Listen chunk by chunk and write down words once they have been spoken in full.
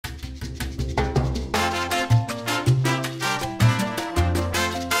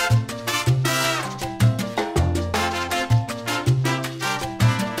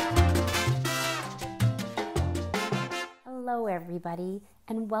everybody,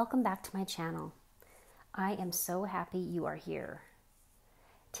 and welcome back to my channel. I am so happy you are here.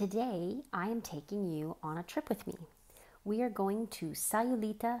 Today, I am taking you on a trip with me. We are going to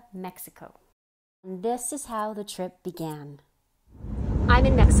Sayulita, Mexico. And this is how the trip began. I'm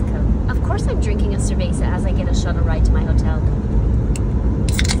in Mexico. Of course I'm drinking a cerveza as I get a shuttle ride to my hotel.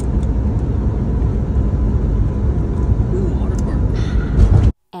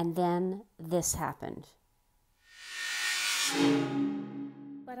 And then this happened.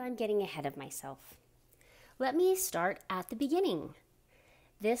 But I'm getting ahead of myself. Let me start at the beginning.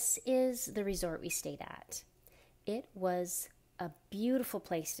 This is the resort we stayed at. It was a beautiful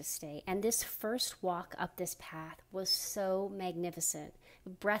place to stay, and this first walk up this path was so magnificent,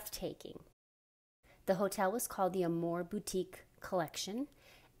 breathtaking. The hotel was called the Amor Boutique Collection,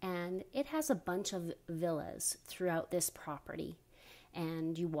 and it has a bunch of villas throughout this property.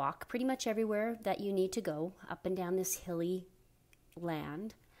 And you walk pretty much everywhere that you need to go up and down this hilly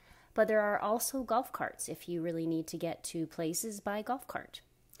land. But there are also golf carts if you really need to get to places by golf cart.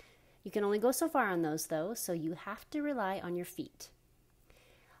 You can only go so far on those though, so you have to rely on your feet.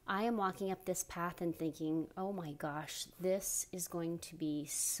 I am walking up this path and thinking, oh my gosh, this is going to be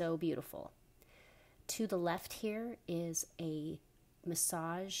so beautiful. To the left here is a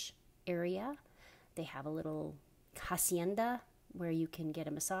massage area. They have a little hacienda where you can get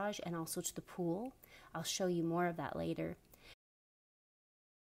a massage, and also to the pool. I'll show you more of that later.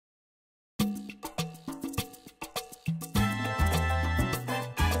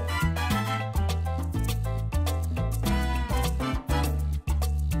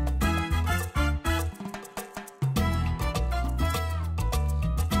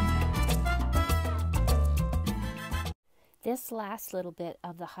 This last little bit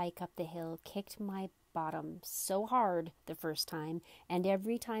of the hike up the hill kicked my bottom so hard the first time, and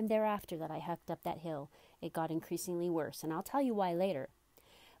every time thereafter that I hiked up that hill, it got increasingly worse, and I'll tell you why later.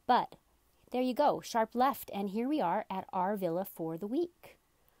 But there you go, sharp left, and here we are at our villa for the week.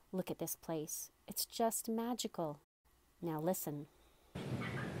 Look at this place. It's just magical. Now listen.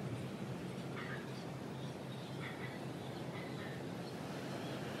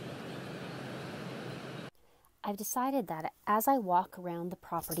 I've decided that as I walk around the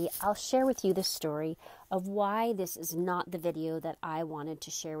property, I'll share with you the story of why this is not the video that I wanted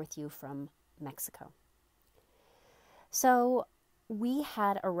to share with you from Mexico. So we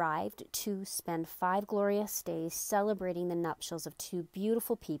had arrived to spend 5 glorious days celebrating the nuptials of 2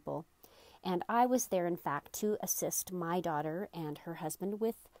 beautiful people, and I was there in fact to assist my daughter and her husband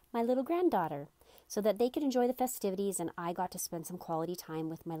with my little granddaughter so that they could enjoy the festivities, and I got to spend some quality time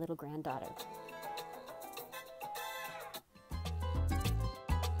with my little granddaughter.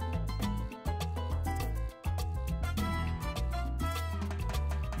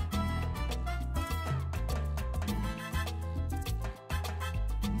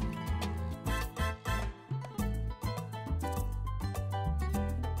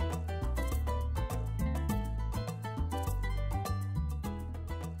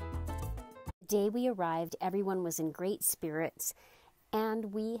 The day we arrived, everyone was in great spirits,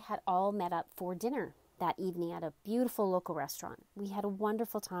 and we had all met up for dinner that evening at a beautiful local restaurant. We had a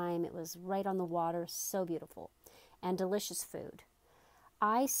wonderful time. It was right on the water, so beautiful, and delicious food.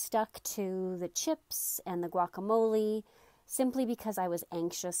 I stuck to the chips and the guacamole simply because I was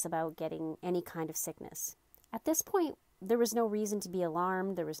anxious about getting any kind of sickness. At this point, there was no reason to be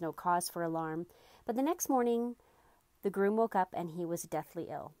alarmed. There was no cause for alarm. But the next morning, the groom woke up and he was deathly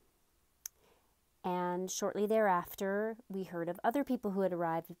ill. And shortly thereafter, we heard of other people who had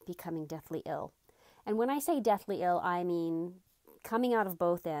arrived becoming deathly ill. And when I say deathly ill, I mean coming out of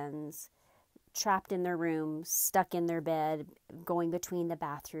both ends, trapped in their room, stuck in their bed, going between the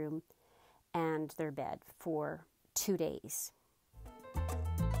bathroom and their bed for 2 days.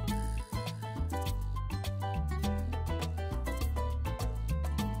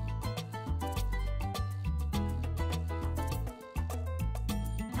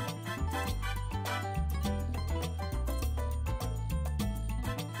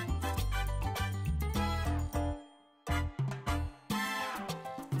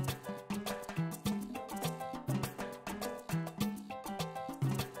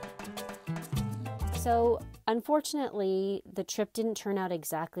 So, unfortunately, the trip didn't turn out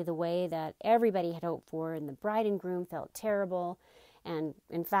exactly the way that everybody had hoped for, and the bride and groom felt terrible. And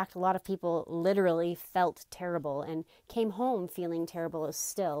in fact, a lot of people literally felt terrible and came home feeling terrible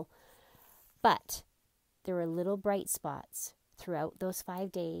still. But there were little bright spots throughout those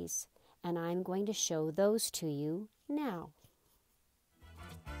 5 days, and I'm going to show those to you now.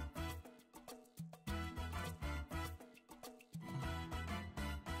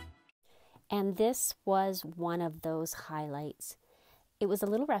 And this was one of those highlights. It was a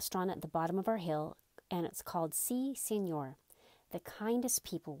little restaurant at the bottom of our hill, and it's called Si Senor. The kindest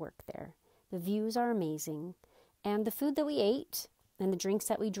people work there. The views are amazing, and the food that we ate and the drinks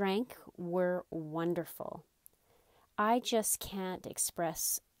that we drank were wonderful. I just can't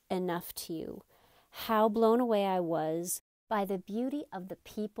express enough to you how blown away I was by the beauty of the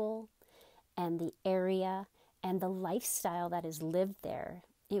people and the area and the lifestyle that is lived there.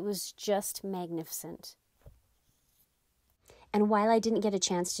 It was just magnificent. And while I didn't get a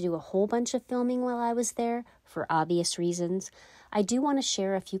chance to do a whole bunch of filming while I was there, for obvious reasons, I do want to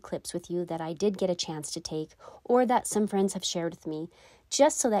share a few clips with you that I did get a chance to take, or that some friends have shared with me,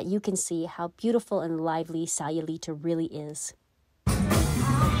 just so that you can see how beautiful and lively Sayulita really is.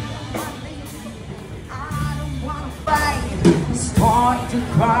 Start to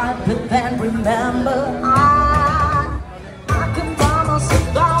cry, but then remember I can promise it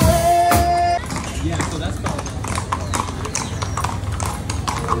away. Yeah, so that's called.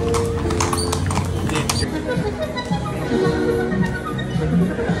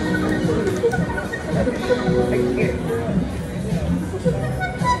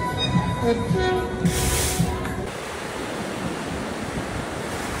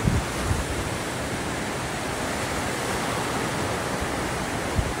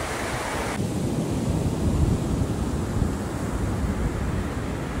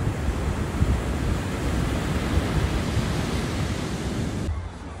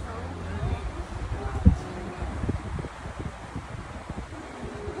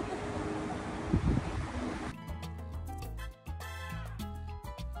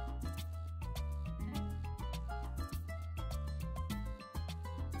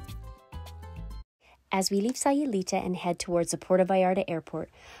 As we leave Sayulita and head towards the Puerto Vallarta airport,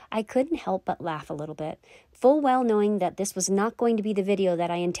 I couldn't help but laugh a little bit, full well knowing that this was not going to be the video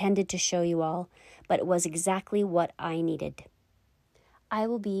that I intended to show you all, but it was exactly what I needed. I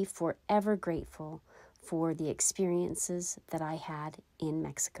will be forever grateful for the experiences that I had in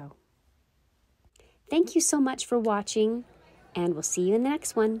Mexico. Thank you so much for watching, and we'll see you in the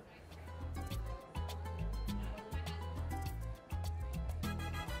next one.